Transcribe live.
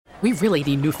We really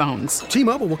need new phones.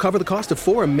 T-Mobile will cover the cost of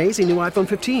 4 amazing new iPhone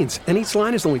 15s, and each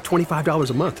line is only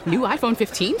 $25 a month. New iPhone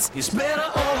 15s? It's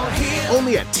better over here.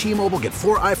 Only at T-Mobile, get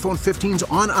 4 iPhone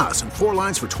 15s on us and 4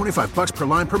 lines for $25 per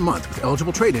line per month with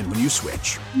eligible trade-in when you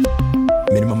switch.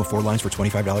 Minimum of 4 lines for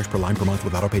 $25 per line per month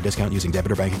with autopay discount using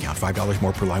debit or bank account. $5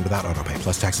 more per line without autopay,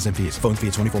 plus taxes and fees. Phone fee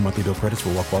at 24 monthly bill credits for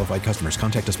well-qualified customers.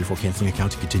 Contact us before canceling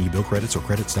account to continue bill credits or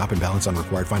credit stop and balance on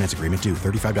required finance agreement due.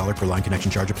 $35 per line connection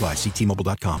charge applies. See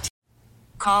T-Mobile.com.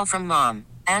 Call from mom.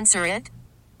 Answer it.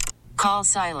 Call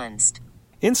silenced.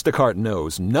 Instacart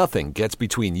knows nothing gets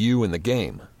between you and the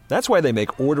game. That's why they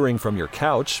make ordering from your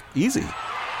couch easy.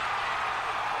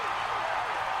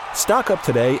 Stock up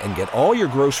today and get all your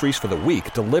groceries for the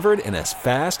week delivered in as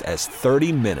fast as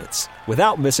 30 minutes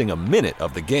without missing a minute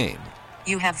of the game.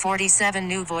 You have 47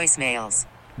 new voicemails.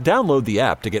 Download the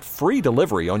app to get free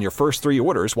delivery on your first 3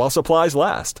 orders while supplies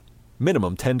last.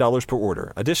 Minimum $10 per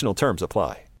order. Additional terms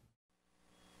apply.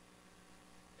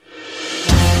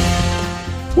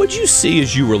 What'd you see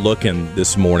as you were looking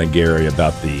this morning, Gary,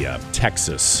 about the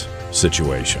Texas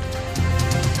situation?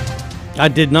 I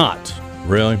did not.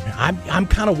 Really? I'm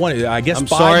kind of wondering. I guess I'm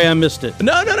sorry I missed it.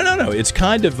 No. It's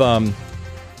kind of,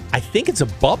 I think it's a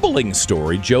bubbling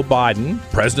story. Joe Biden,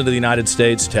 President of the United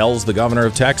States, tells the governor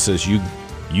of Texas,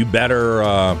 you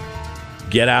better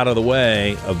get out of the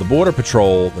way of the Border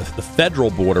Patrol, the federal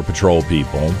Border Patrol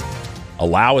people.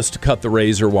 Allow us to cut the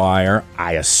razor wire.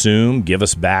 I assume give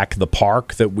us back the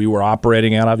park that we were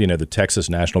operating out of. You know, the Texas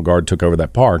National Guard took over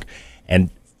that park. And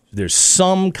there's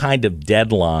some kind of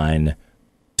deadline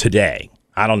today.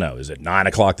 I don't know. Is it 9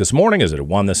 o'clock this morning? Is it at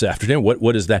 1 this afternoon?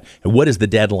 What is that? And what does the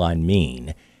deadline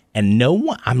mean? And no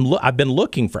one. I've been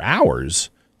looking for hours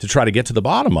to try to get to the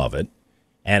bottom of it.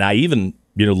 And I even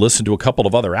listened to a couple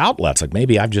of other outlets. Like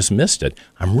maybe I've just missed it.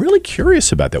 I'm really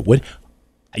curious about that.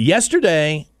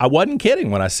 Yesterday, I wasn't kidding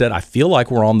when I said I feel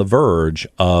like we're on the verge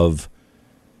of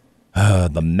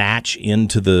the match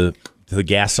into the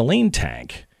gasoline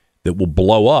tank that will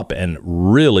blow up and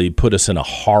really put us in a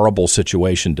horrible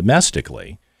situation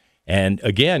domestically. And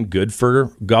again, good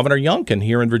for Governor Youngkin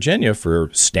here in Virginia for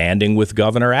standing with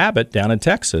Governor Abbott down in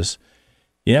Texas.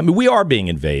 We are being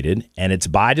invaded, and it's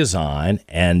by design.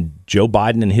 And Joe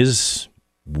Biden and his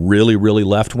really, really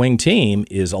left-wing team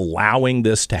is allowing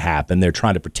this to happen. They're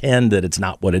trying to pretend that it's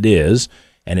not what it is,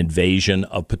 an invasion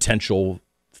of potential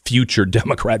future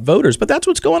Democrat voters. But that's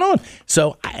what's going on.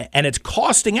 So, and it's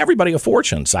costing everybody a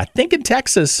fortune. So I think in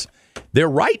Texas, they're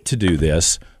right to do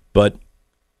this. But,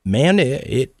 man,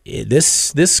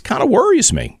 this kind of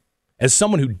worries me as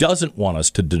someone who doesn't want us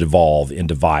to devolve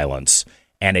into violence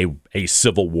and a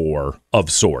civil war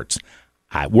of sorts.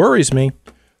 It worries me,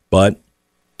 but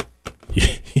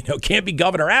can't be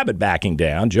Governor Abbott backing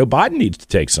down. Joe Biden needs to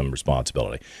take some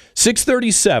responsibility.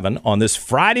 6:37 on this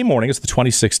Friday morning. It's the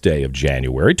 26th day of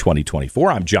January,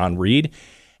 2024. I'm John Reed,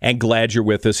 and glad you're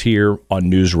with us here on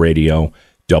News Radio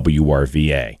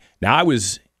WRVA. Now, I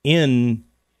was in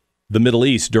the Middle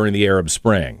East during the Arab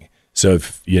Spring. So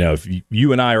if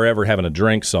you and I are ever having a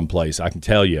drink someplace, I can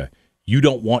tell you, you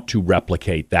don't want to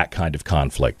replicate that kind of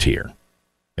conflict here.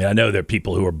 And I know there are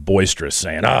people who are boisterous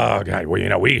saying, oh, God,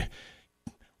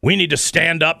 we need to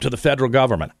stand up to the federal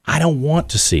government. I don't want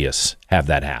to see us have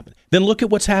that happen. Then look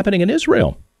at what's happening in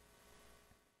Israel.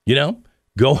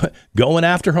 Going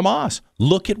after Hamas.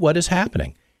 Look at what is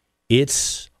happening.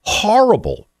 It's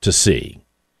horrible to see.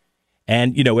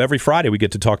 And, every Friday we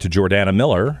get to talk to Jordana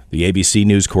Miller, the ABC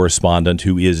News correspondent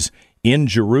who is in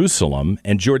Jerusalem.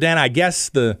 And Jordana, I guess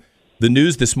the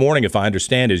news this morning, if I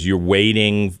understand, is you're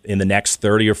waiting in the next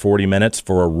 30 or 40 minutes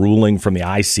for a ruling from the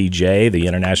ICJ, the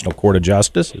International Court of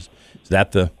Justice. Is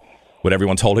that what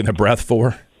everyone's holding their breath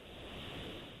for?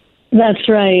 That's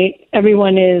right.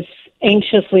 Everyone is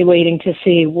anxiously waiting to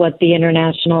see what the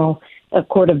International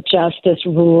Court of Justice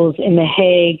rules in The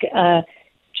Hague,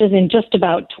 which is in just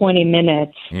about 20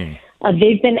 minutes.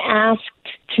 They've been asked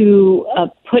to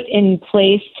put in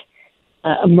place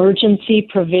emergency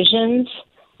provisions.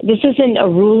 This isn't a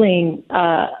ruling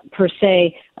per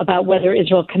se about whether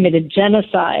Israel committed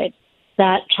genocide.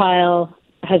 That trial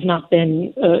has not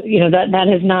been,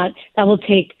 that will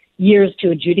take years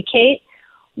to adjudicate.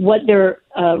 What they're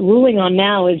ruling on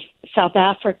now is South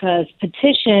Africa's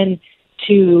petition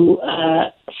to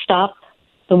stop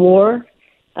the war,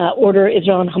 order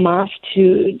Israel and Hamas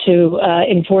to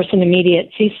enforce an immediate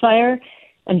ceasefire,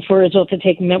 and for Israel to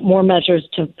take more measures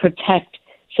to protect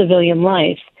civilian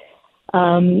life.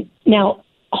 Now,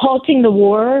 halting the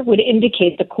war would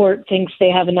indicate the court thinks they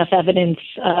have enough evidence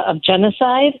of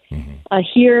genocide.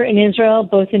 Here in Israel,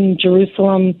 both in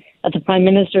Jerusalem at the Prime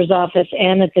Minister's office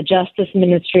and at the Justice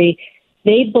Ministry,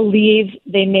 they believe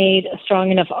they made a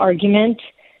strong enough argument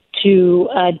to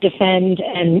defend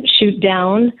and shoot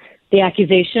down the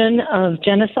accusation of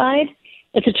genocide.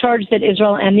 It's a charge that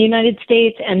Israel and the United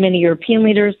States and many European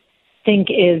leaders think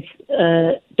is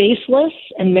baseless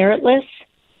and meritless.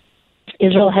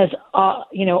 Israel has,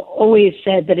 always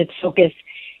said that its focus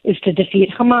is to defeat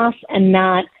Hamas and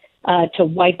not to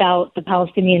wipe out the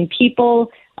Palestinian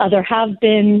people. There have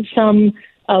been some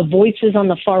voices on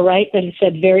the far right that have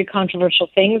said very controversial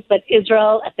things, but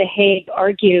Israel at The Hague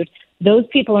argued those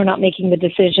people are not making the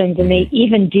decisions, and they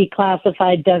even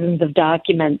declassified dozens of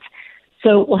documents.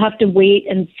 So we'll have to wait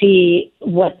and see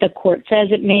what the court says.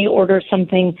 It may order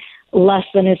something less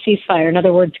than a ceasefire. In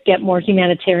other words, get more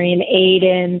humanitarian aid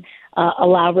in,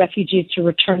 allow refugees to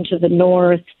return to the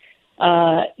north,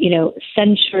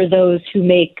 censure those who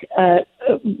make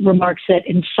remarks that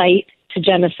incite to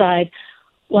genocide.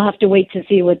 We'll have to wait to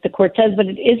see what the court says, but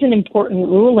it is an important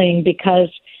ruling because,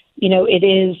 it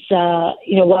is,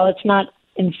 while it's not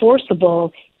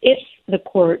enforceable, if the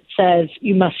court says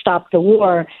you must stop the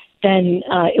war, then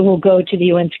it will go to the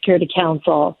UN Security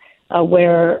Council,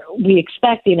 where we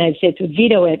expect the United States would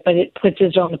veto it, but it puts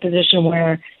Israel in a position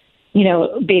where,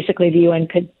 basically the UN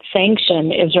could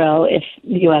sanction Israel if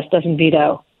the U.S. doesn't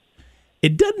veto.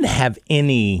 It doesn't have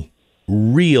any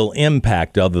real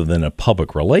impact other than a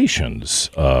public relations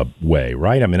way,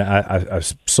 right? I mean, I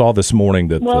saw this morning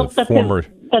that the former...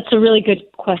 That's a really good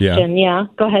question. Yeah,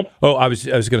 go ahead. Oh, I was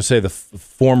going to say the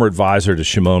former advisor to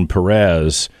Shimon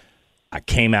Peres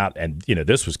came out and,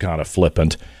 this was kind of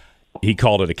flippant. He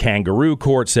called it a kangaroo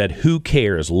court, said, who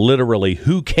cares, literally,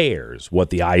 who cares what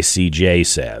the ICJ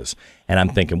says? And I'm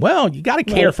thinking, well, you got to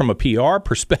care from a PR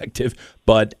perspective,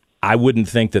 but I wouldn't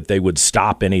think that they would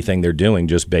stop anything they're doing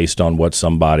just based on what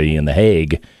somebody in The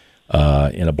Hague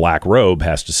in a black robe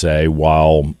has to say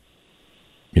while,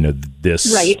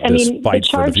 this, right. this I mean, fight the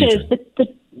charges, for the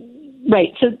future.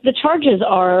 Right. So the charges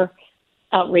are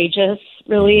outrageous,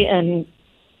 really, and,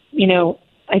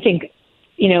 I think,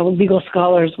 legal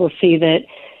scholars will see that,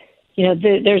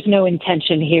 there's no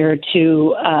intention here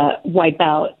to wipe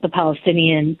out the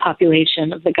Palestinian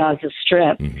population of the Gaza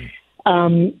Strip.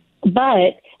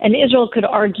 And Israel could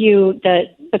argue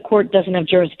that the court doesn't have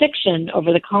jurisdiction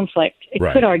over the conflict. It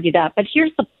could argue that. But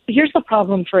here's the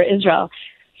problem for Israel.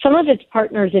 Some of its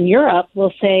partners in Europe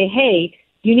will say, hey,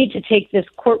 you need to take this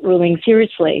court ruling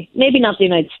seriously. Maybe not the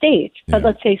United States, but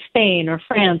let's say Spain or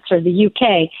France or the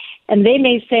UK. And they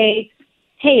may say,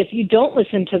 hey, if you don't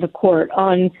listen to the court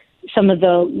on some of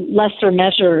the lesser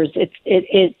measures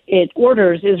it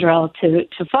orders Israel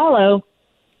to follow,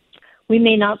 we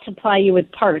may not supply you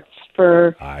with parts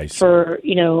for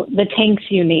the tanks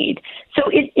you need. So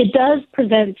it does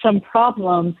present some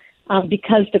problem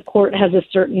because the court has a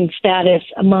certain status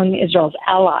among Israel's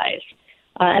allies.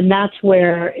 And that's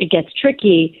where it gets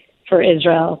tricky for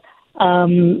Israel.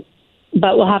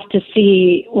 But we'll have to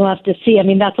see. I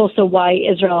mean, that's also why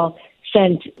Israel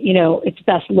sent, its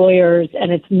best lawyers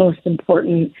and its most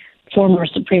important former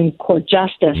Supreme Court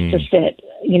justice to sit,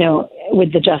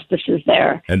 with the justices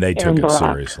there. And they took it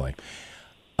seriously.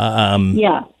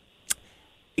 Yeah.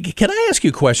 Can I ask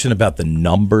you a question about the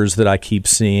numbers that I keep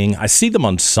seeing? I see them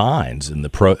on signs in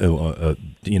the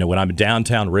when I'm in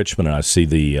downtown Richmond and I see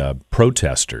the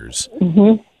protesters.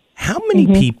 Mm-hmm. How many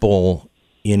people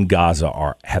in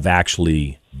Gaza have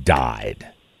actually died?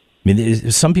 I mean,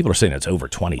 some people are saying it's over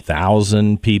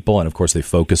 20,000 people, and of course they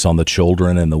focus on the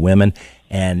children and the women.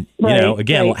 And,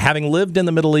 having lived in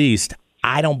the Middle East,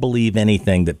 I don't believe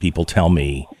anything that people tell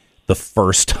me the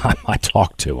first time I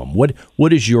talk to them.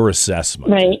 What is your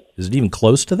assessment? Right. Is it even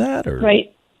close to that? Or?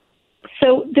 Right.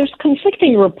 So there's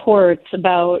conflicting reports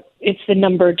about if the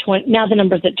number now the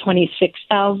number's at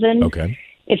 26,000. Okay.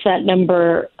 If that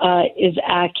number is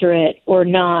accurate or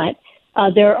not.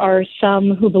 There are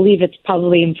some who believe it's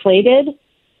probably inflated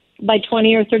by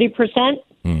 20 or 30%.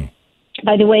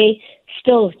 By the way,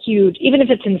 still huge. Even if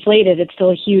it's inflated, it's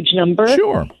still a huge number.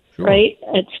 Sure. Right?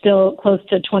 It's still close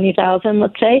to 20,000,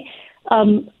 let's say.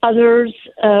 Others,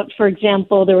 for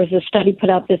example, there was a study put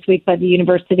out this week by the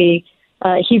university,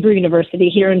 Hebrew University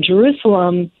here in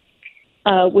Jerusalem,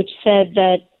 which said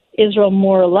that Israel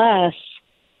more or less,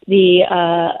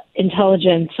 the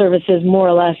intelligence services more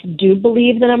or less do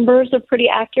believe the numbers are pretty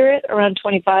accurate, around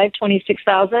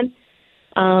 26,000.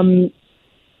 And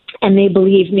they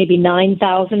believe maybe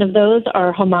 9,000 of those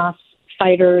are Hamas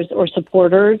fighters or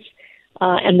supporters.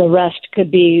 And the rest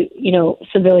could be,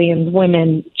 civilians,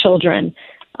 women, children.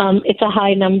 It's a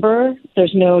high number.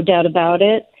 There's no doubt about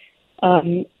it.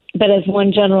 But as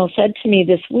one general said to me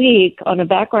this week on a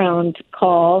background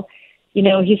call,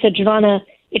 he said, Jordana,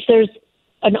 if there's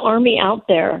an army out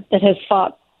there that has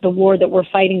fought the war that we're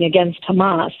fighting against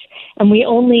Hamas, and we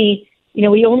only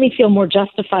feel more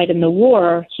justified in the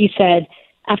war, he said,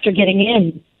 after getting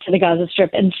in to the Gaza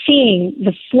Strip and seeing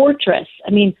the fortress.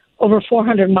 I mean, over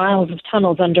 400 miles of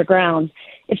tunnels underground.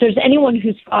 If there's anyone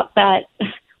who's fought that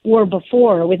war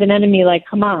before with an enemy like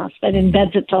Hamas that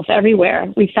embeds itself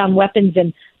everywhere, we found weapons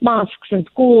in mosques and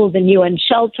schools and UN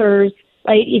shelters,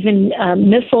 right? Even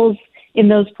missiles in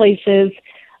those places.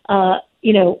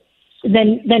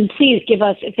 Then please give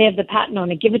us, if they have the patent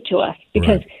on it, give it to us,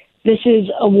 because this is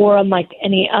a war unlike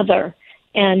any other.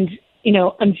 And,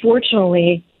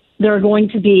 unfortunately, there are going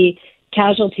to be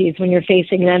casualties when you're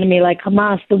facing an enemy like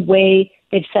Hamas, the way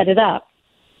they've set it up.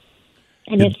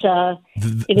 And it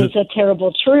is a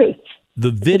terrible truth.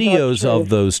 The videos of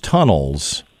those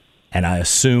tunnels, and I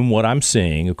assume what I'm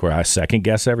seeing, of course, I second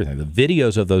guess everything. The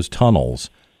videos of those tunnels,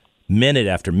 minute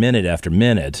after minute after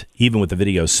minute, even with the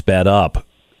video sped up,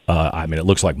 it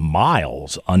looks like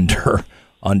miles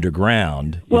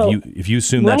underground. Well, if you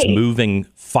assume that's moving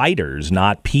fighters,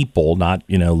 not people, not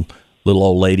little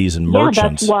old ladies and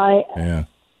merchants. Yeah, that's why. Yeah.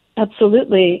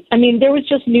 Absolutely. I mean, there was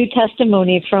just new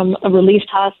testimony from a released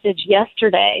hostage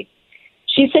yesterday.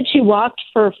 She said she walked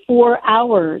for 4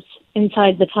 hours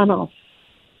inside the tunnel.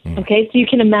 Okay, so you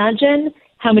can imagine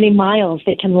how many miles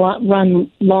they can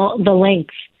run the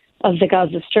length of the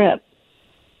Gaza Strip,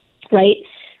 right?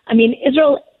 I mean,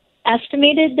 Israel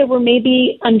estimated there were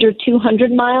maybe under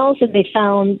 200 miles, and they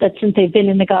found that since they've been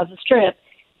in the Gaza Strip,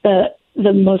 the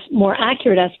more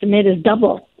accurate estimate is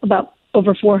double, about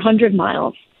over 400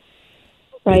 miles,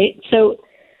 right? So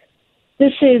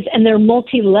this is, and they're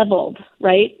multi-leveled,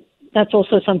 right? That's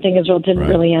also something Israel didn't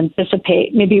really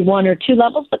anticipate. Maybe 1 or 2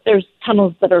 levels, but there's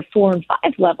tunnels that are 4 and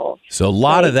 5 levels. So a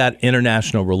lot of that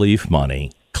international relief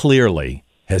money clearly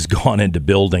has gone into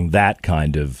building that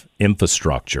kind of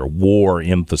infrastructure, war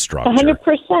infrastructure.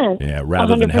 100%. Yeah,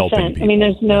 rather 100%. than helping people. I mean,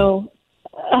 there's no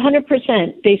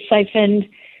 100%.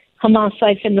 Hamas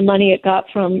siphoned the money it got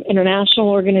from international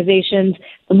organizations,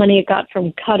 the money it got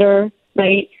from Qatar,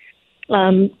 right?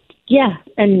 And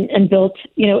built,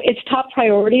 its top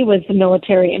priority was the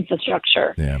military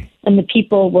infrastructure. Yeah. And the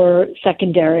people were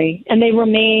secondary. And they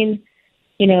remain,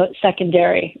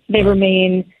 secondary. They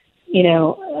remain,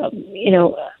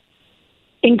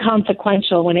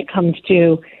 inconsequential when it comes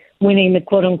to winning the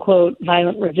quote-unquote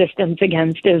violent resistance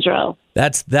against Israel.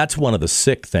 That's one of the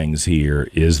sick things here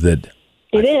is that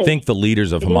I think the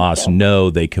leaders of Hamas know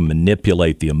they can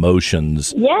manipulate the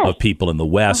emotions of people in the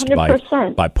West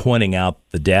 100%. by pointing out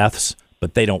the deaths,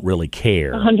 but they don't really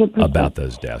care 100%. About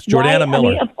those deaths. Jordana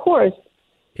Miller. I mean, of course,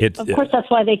 that's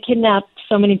why they kidnapped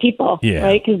so many people,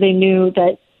 right? Because they knew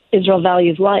that Israel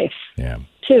values life,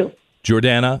 too.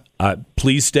 Jordana,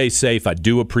 please stay safe. I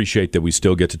do appreciate that we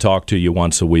still get to talk to you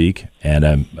once a week,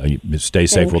 and stay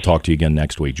safe. Thanks. We'll talk to you again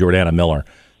next week. Jordana Miller,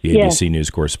 the ABC News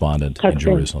correspondent in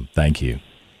Jerusalem. Thank you.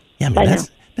 Yeah, man,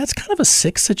 that's kind of a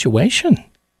sick situation.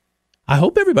 I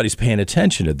hope everybody's paying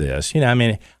attention to this.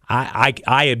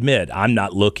 I admit I'm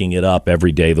not looking it up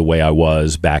every day the way I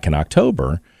was back in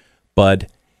October, but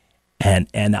and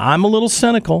I'm a little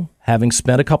cynical, having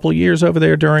spent a couple of years over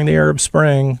there during the Arab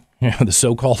Spring, the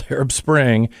so-called Arab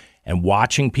Spring, and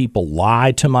watching people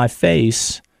lie to my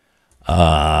face.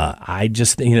 I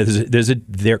just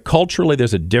culturally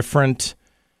there's a different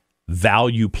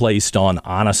value placed on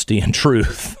honesty and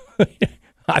truth.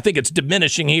 I think it's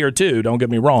diminishing here too. Don't get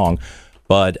me wrong,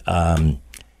 but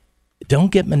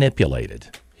don't get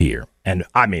manipulated here. And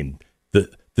I mean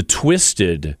the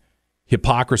twisted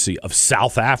hypocrisy of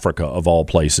South Africa, of all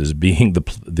places, being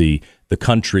the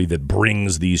country that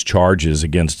brings these charges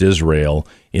against Israel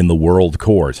in the world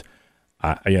court.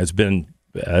 It's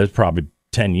probably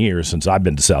 10 years since I've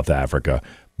been to South Africa,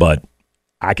 but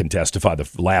I can testify the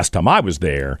last time I was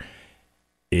there,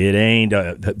 it ain't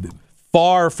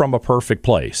far from a perfect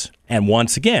place. And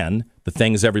once again, the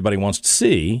things everybody wants to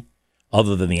see,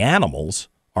 other than the animals,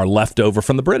 are left over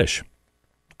from the British.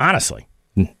 Honestly.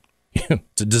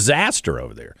 It's a disaster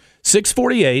over there.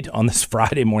 6:48 on this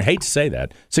Friday morning. Hate to say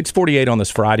that. 6:48 on this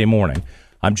Friday morning.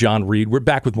 I'm John Reed. We're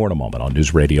back with more in a moment on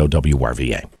News Radio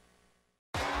WRVA.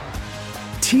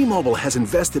 T-Mobile has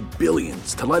invested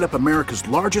billions to light up America's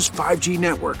largest 5G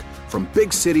network, from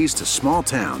big cities to small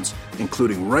towns,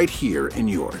 including right here in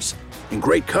yours. And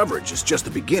great coverage is just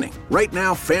the beginning. Right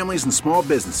now, families and small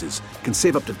businesses can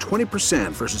save up to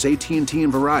 20% versus AT&T and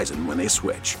Verizon when they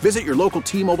switch. Visit your local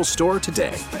T-Mobile store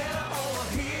today.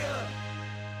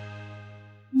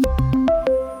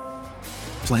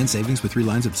 Plan savings with 3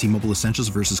 lines of T-Mobile Essentials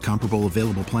versus comparable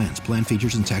available plans. Plan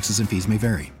features and taxes and fees may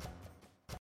vary.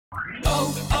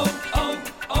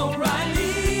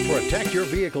 O'Reilly. For a Protect your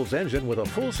vehicle's engine with a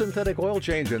full synthetic oil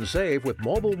change and save with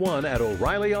Mobile One at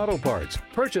O'Reilly Auto Parts.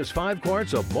 Purchase 5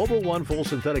 quarts of Mobile One full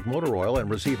synthetic motor oil and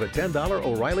receive a $10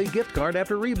 O'Reilly gift card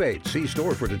after rebate. See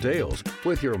store for details.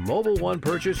 With your Mobile One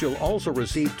purchase, you'll also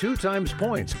receive 2 times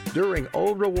points during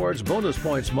O Rewards Bonus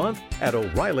Points Month at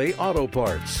O'Reilly Auto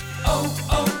Parts.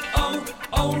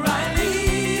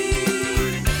 O'Reilly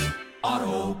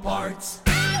Auto Parts.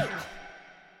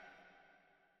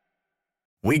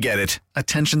 We get it.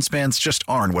 Attention spans just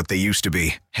aren't what they used to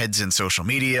be. Heads in social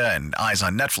media and eyes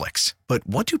on Netflix. But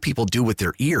what do people do with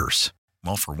their ears?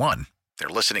 Well, for one, they're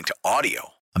listening to audio.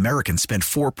 Americans spend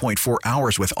 4.4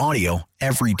 hours with audio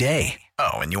every day.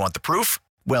 Oh, and you want the proof?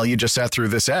 Well, you just sat through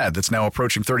this ad that's now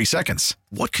approaching 30 seconds.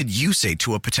 What could you say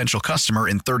to a potential customer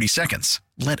in 30 seconds?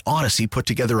 Let Odyssey put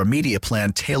together a media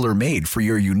plan tailor-made for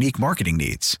your unique marketing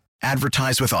needs.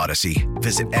 Advertise with Odyssey.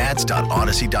 Visit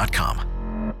ads.odyssey.com.